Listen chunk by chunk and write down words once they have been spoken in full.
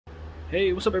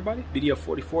Hey, what's up everybody? Video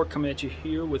 44 coming at you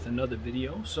here with another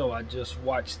video. So I just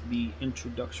watched the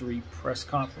introductory press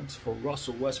conference for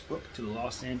Russell Westbrook to the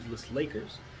Los Angeles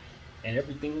Lakers, and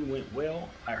everything went well.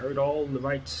 I heard all the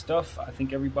right stuff. I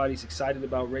think everybody's excited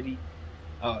about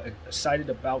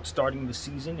starting the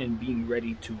season and being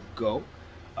ready to go.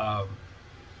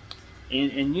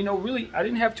 And you know, really, I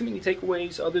didn't have too many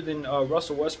takeaways other than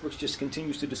Russell Westbrook just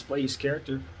continues to display his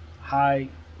character, high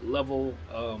level,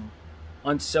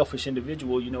 unselfish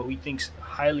individual. You know, he thinks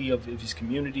highly of his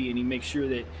community, and he makes sure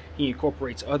that he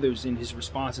incorporates others in his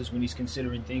responses when he's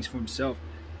considering things for himself.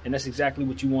 And that's exactly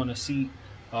what you want to see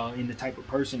in the type of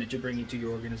person that you're bringing to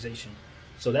your organization.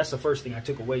 So that's the first thing I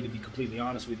took away, to be completely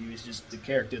honest with you, is just the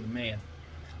character of the man.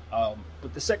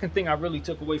 But the second thing I really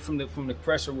took away from the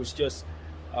presser was just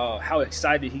how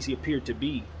excited he appeared to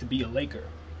be a Laker.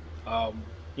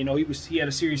 You know, he had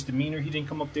a serious demeanor. He didn't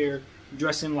come up there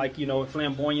dressing like, you know,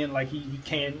 flamboyant like he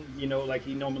can, you know, like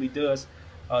he normally does.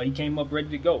 He came up ready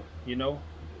to go, you know,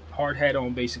 hard hat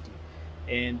on basically.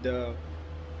 And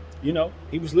you know,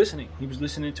 he was listening. He was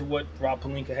listening to what Rob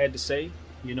Pelinka had to say.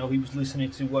 You know, he was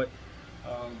listening to what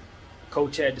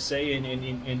Coach had to say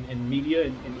in media,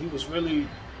 and he was really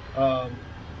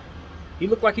he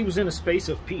looked like he was in a space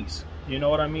of peace. You know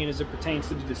what I mean, as it pertains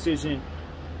to the decision.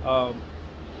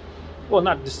 Well,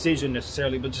 not decision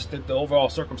necessarily, but just the overall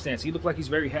circumstance. He looked like he's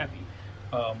very happy.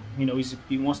 You know,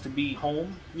 he wants to be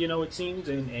home, you know, it seems,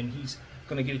 and he's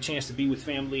going to get a chance to be with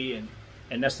family,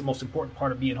 and that's the most important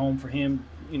part of being home for him,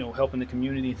 you know, helping the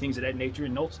community and things of that nature,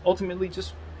 and ultimately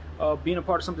just being a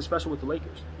part of something special with the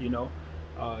Lakers, you know.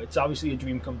 It's obviously a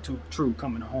dream come true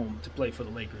coming home to play for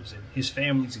the Lakers, and his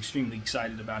family's extremely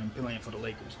excited about him playing for the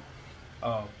Lakers.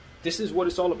 This is what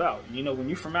it's all about. You know, when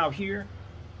you're from out here,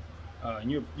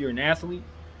 and you're an athlete,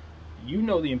 you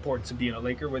know the importance of being a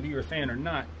Laker, whether you're a fan or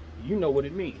not. You know what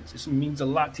it means. It means a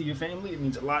lot to your family. It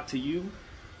means a lot to you.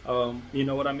 You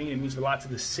know what I mean? It means a lot to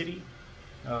the city.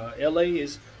 LA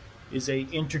is a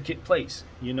intricate place.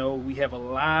 You know, we have a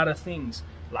lot of things,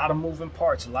 a lot of moving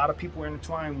parts, a lot of people are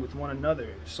intertwined with one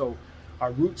another. So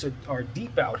our roots are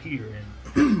deep out here.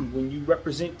 And when you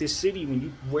represent this city, when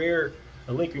you wear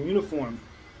a Laker uniform,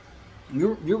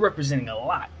 you're representing a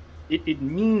lot. It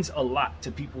means a lot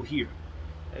to people here,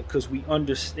 because we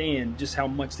understand just how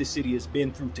much this city has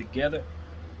been through together.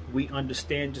 We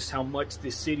understand just how much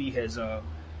this city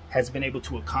has been able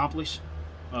to accomplish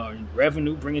in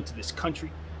revenue, bring it to this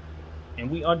country.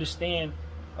 And we understand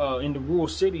in the rural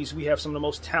cities, we have some of the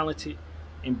most talented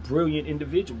and brilliant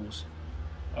individuals.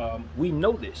 We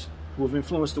know this, who have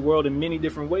influenced the world in many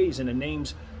different ways, and the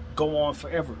names go on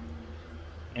forever.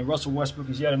 And Russell Westbrook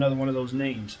is yet another one of those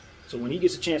names. So when he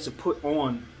gets a chance to put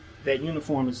on that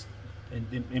uniform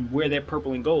and wear that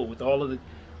purple and gold, with all of the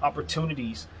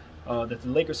opportunities that the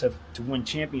Lakers have to win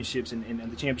championships and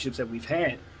the championships that we've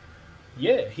had,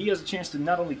 yeah, he has a chance to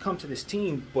not only come to this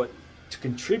team, but to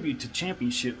contribute to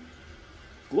championship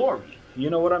glory. You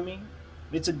know what I mean?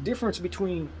 It's a difference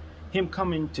between him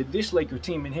coming to this Laker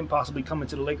team and him possibly coming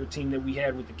to the Laker team that we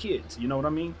had with the kids. You know what I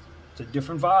mean? It's a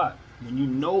different vibe when you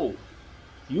know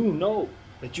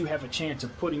that you have a chance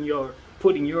of putting your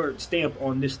stamp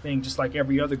on this thing, just like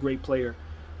every other great player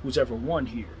who's ever won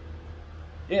here.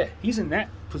 Yeah, he's in that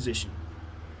position.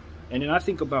 And then I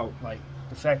think about, like,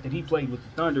 the fact that he played with the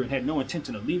Thunder and had no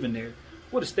intention of leaving there.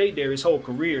 Would have stayed there his whole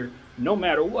career, no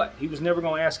matter what. He was never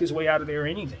going to ask his way out of there or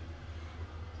anything.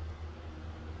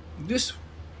 This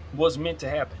was meant to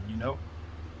happen, you know.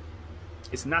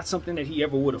 It's not something that he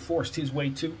ever would have forced his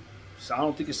way to. So I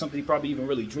don't think it's something he probably even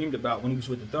really dreamed about when he was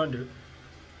with the Thunder.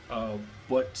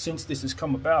 But since this has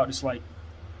come about, it's like,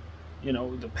 you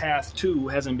know, the path to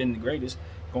hasn't been the greatest.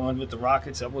 Going with the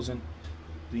Rockets, that wasn't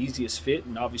the easiest fit.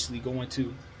 And obviously going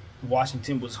to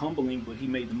Washington was humbling, but he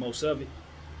made the most of it.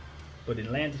 But it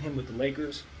landed him with the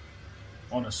Lakers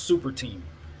on a super team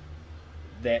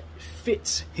that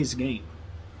fits his game,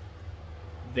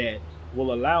 that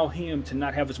will allow him to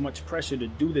not have as much pressure to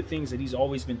do the things that he's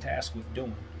always been tasked with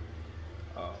doing.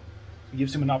 It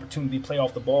gives him an opportunity to play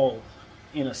off the ball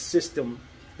in a system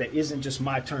that isn't just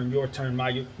my turn, your turn,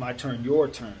 my turn, your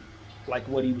turn, like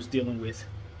what he was dealing with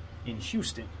in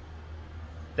Houston.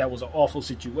 That was an awful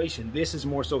situation. This is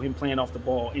more so him playing off the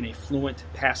ball in a fluent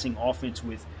passing offense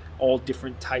with all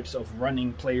different types of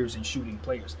running players and shooting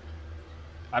players.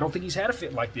 I don't think he's had a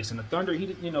fit like this in the Thunder. He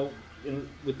didn't, you know,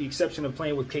 with the exception of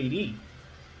playing with KD,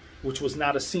 which was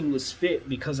not a seamless fit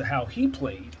because of how he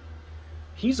played.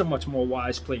 He's a much more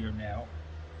wise player now.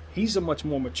 He's a much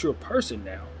more mature person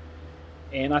now.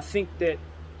 And I think that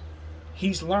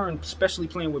he's learned, especially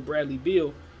playing with Bradley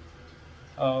Beal,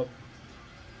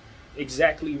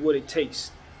 exactly what it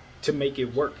takes to make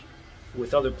it work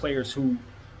with other players who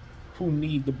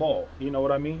need the ball. You know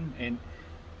what I mean? And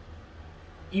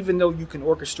even though you can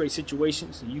orchestrate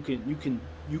situations and you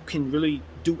can really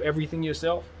do everything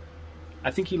yourself, I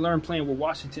think he learned playing with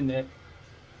Washington that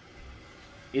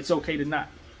it's okay to not,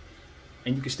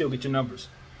 and you can still get your numbers.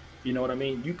 You know what I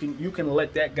mean? You can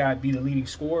let that guy be the leading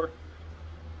scorer,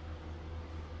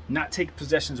 not take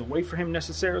possessions away from him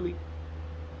necessarily,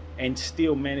 and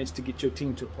still manage to get your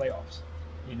team to the playoffs.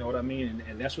 You know what I mean?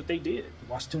 And that's what they did.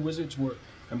 The Washington Wizards were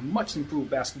a much improved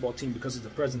basketball team because of the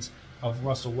presence of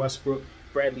Russell Westbrook.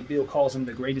 Bradley Beal calls him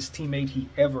the greatest teammate he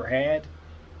ever had.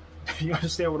 You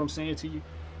understand what I'm saying to you?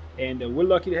 And we're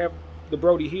lucky to have the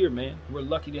Brodie here, man. We're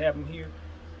lucky to have him here.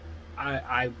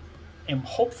 I am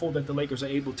hopeful that the Lakers are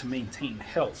able to maintain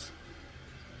health,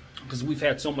 because we've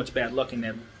had so much bad luck in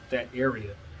that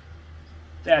area.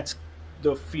 That's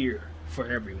the fear for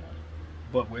everyone.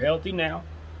 But we're healthy now.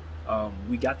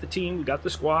 We got the team, we got the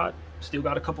squad, still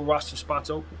got a couple roster spots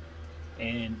open.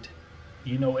 And,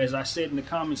 you know, as I said in the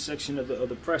comments section of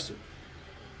the presser,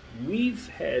 we've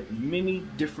had many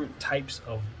different types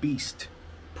of beast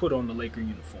put on the Laker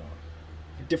uniform.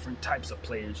 Different types of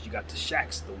players. You got the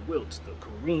Shaqs, the Wilts, the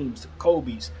Kareems, the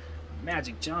Kobes,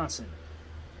 Magic Johnson,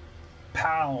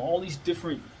 Powell, all these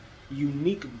different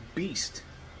unique beasts.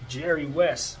 Jerry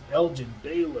West, Elgin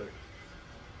Baylor,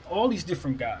 all these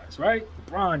different guys, right?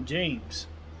 LeBron James,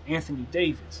 Anthony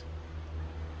Davis.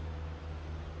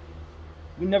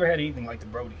 We never had anything like the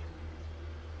Brodie.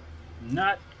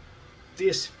 Not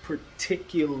this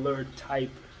particular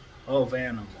type of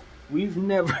animal. We've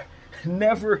never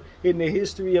in the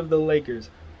history of the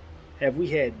Lakers have we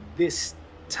had this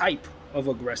type of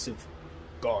aggressive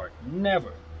guard.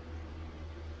 Never.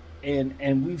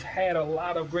 And we've had a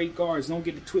lot of great guards, don't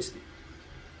get it twisted.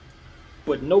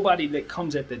 But nobody that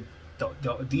comes at the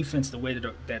defense the way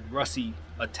that Russie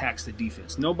attacks the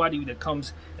defense. Nobody that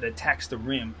comes and attacks the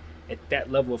rim at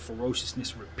that level of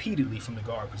ferociousness repeatedly from the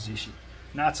guard position.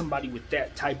 Not somebody with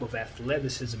that type of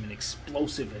athleticism and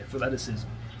explosive athleticism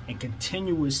and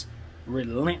continuous,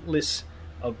 relentless,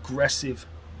 aggressive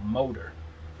motor.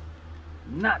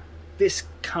 Not this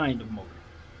kind of motor.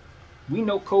 We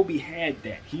know Kobe had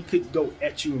that. He could go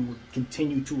at you and would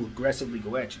continue to aggressively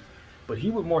go at you. But he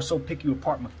would more so pick you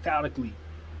apart methodically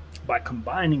by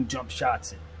combining jump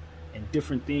shots and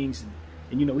different things.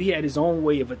 And you know, he had his own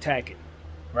way of attacking,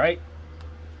 right?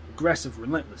 Aggressive,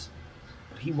 relentless.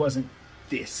 But he wasn't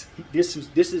this. This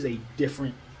is a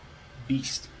different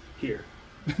beast here.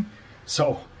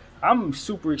 So I'm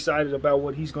super excited about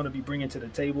what he's going to be bringing to the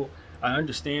table. I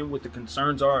understand what the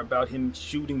concerns are about him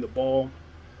shooting the ball.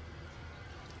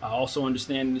 I also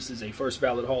understand this is a first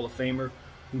ballot Hall of Famer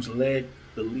who's led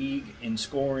the league in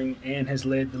scoring and has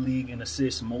led the league in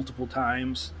assists multiple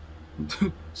times.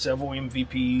 Several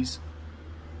MVPs.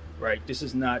 Right? This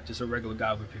is not just a regular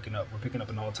guy we're picking up. We're picking up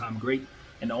an all-time great.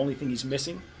 And the only thing he's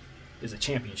missing is a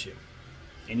championship.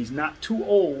 And he's not too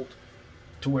old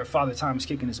to where Father Time is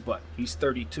kicking his butt. He's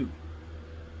 32.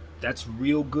 That's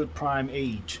real good prime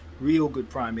age. Real good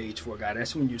prime age for a guy.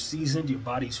 That's when you're seasoned, your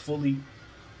body's fully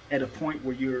at a point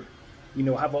where you're, you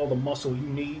know, have all the muscle you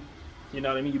need. You know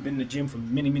what I mean? You've been in the gym for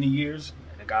many, many years.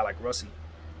 And a guy like Russie,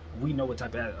 we know what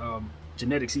type of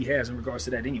genetics he has in regards to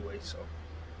that anyway. So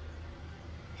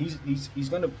he's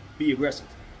going to be aggressive.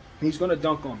 He's going to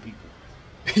dunk on people.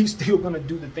 He's still going to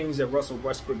do the things that Russell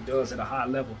Westbrook does at a high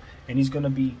level. And he's going to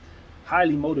be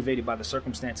highly motivated by the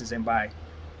circumstances and by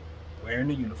wearing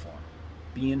the uniform,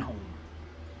 being home.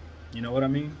 You know what I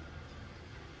mean?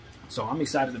 So I'm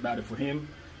excited about it for him.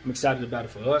 I'm excited about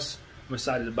it for us. I'm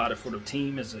excited about it for the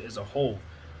team as a whole.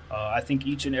 I think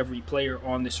each and every player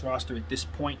on this roster at this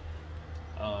point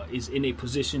is in a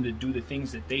position to do the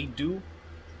things that they do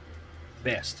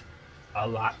best a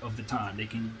lot of the time. They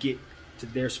can get to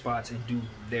their spots and do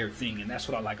their thing, and that's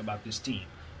what I like about this team.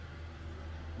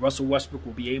 Russell Westbrook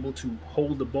will be able to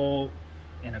hold the ball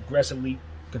and aggressively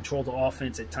control the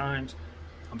offense at times.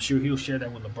 I'm sure he'll share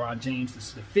that with LeBron James.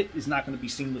 The fit is not going to be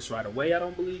seamless right away, I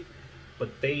don't believe.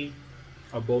 But they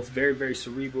are both very, very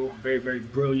cerebral, very, very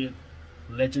brilliant,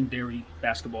 legendary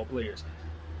basketball players.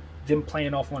 Them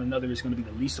playing off one another is going to be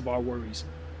the least of our worries,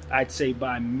 I'd say,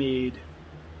 by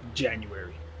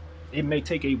mid-January. It may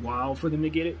take a while for them to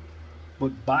get it,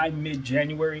 but by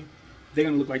mid-January, they're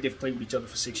going to look like they've played with each other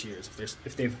for 6 years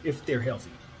if they're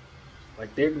healthy.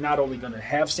 Like, they're not only going to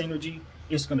have synergy,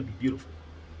 it's going to be beautiful.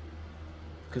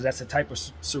 Because that's the type of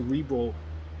cerebral,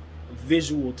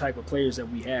 visual type of players that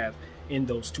we have in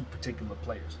those two particular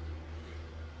players.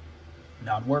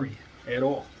 Not worried at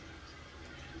all.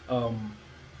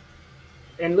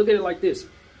 And look at it like this.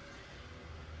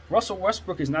 Russell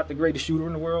Westbrook is not the greatest shooter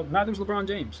in the world. Neither is LeBron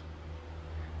James.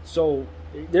 So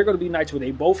there are going to be nights where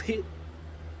they both hit,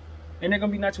 and there are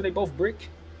going to be nights where they both brick.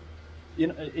 You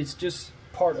know, it's just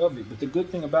part of it. But the good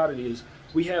thing about it is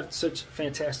we have such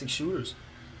fantastic shooters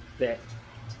that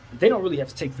they don't really have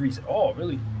to take threes at all,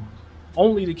 really,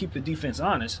 only to keep the defense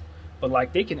honest. But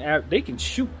like they can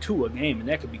shoot 2 a game, and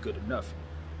that could be good enough.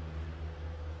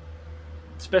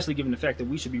 Especially given the fact that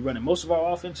we should be running most of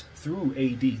our offense through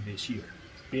AD this year.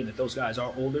 Being that those guys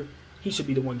are older, he should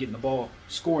be the one getting the ball,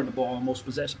 scoring the ball on most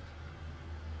possessions.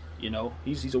 You know,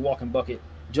 he's a walking bucket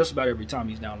just about every time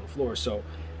he's down on the floor. So,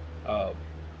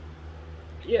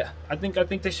 yeah, I think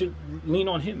they should lean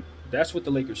on him. That's what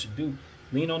the Lakers should do.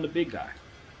 Lean on the big guy.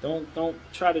 Don't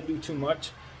try to do too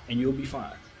much, and you'll be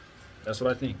fine. That's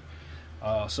what I think.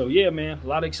 So yeah, man, a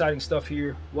lot of exciting stuff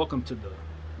here. Welcome to the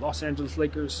Los Angeles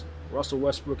Lakers. Russell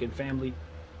Westbrook and family.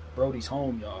 Brodie's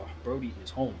home, y'all. Brodie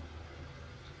is home.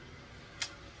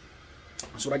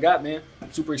 That's what I got, man.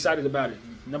 I'm super excited about it.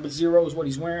 Number 0 is what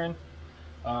he's wearing.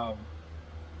 And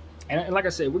like I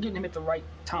said, we're getting him at the right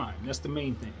time. That's the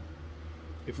main thing.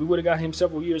 If we would have got him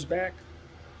several years back,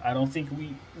 I don't think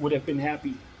we would have been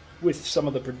happy with some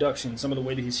of the production, some of the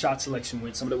way that his shot selection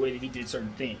went, some of the way that he did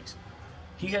certain things.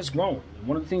 He has grown. And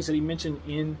one of the things that he mentioned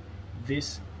in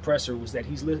this presser was that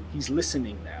he's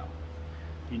listening now.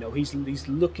 You know, he's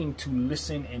looking to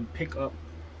listen and pick up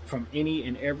from any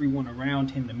and everyone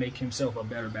around him to make himself a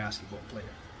better basketball player.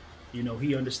 You know,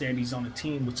 he understands he's on a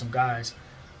team with some guys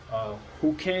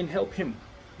who can help him,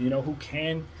 you know, who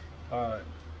can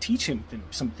teach him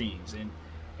some things.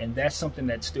 And that's something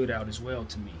that stood out as well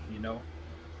to me, you know.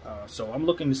 So I'm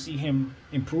looking to see him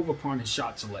improve upon his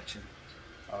shot selection.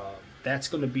 That's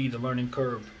going to be the learning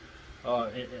curve or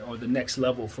the next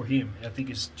level for him. I think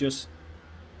it's just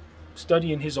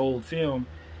studying his old film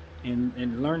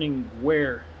and learning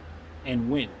where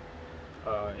and when.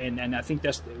 And I think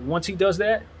that's once he does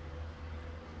that,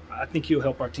 I think he'll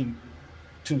help our team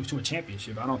to a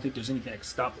championship. I don't think there's anything that can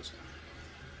stop us.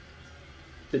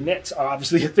 The Nets are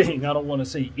obviously a thing. I don't want to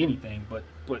say anything, but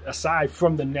aside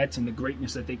from the Nets and the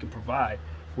greatness that they can provide,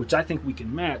 which I think we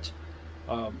can match,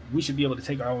 we should be able to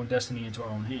take our own destiny into our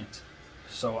own hands.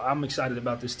 So I'm excited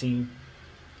about this team.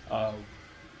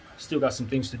 Still got some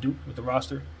things to do with the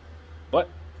roster, but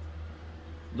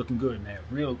looking good, man.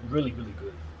 Really, really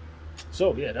good.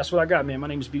 So yeah, that's what I got, man. My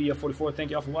name is BDF44. Thank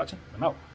y'all for watching. I'm out.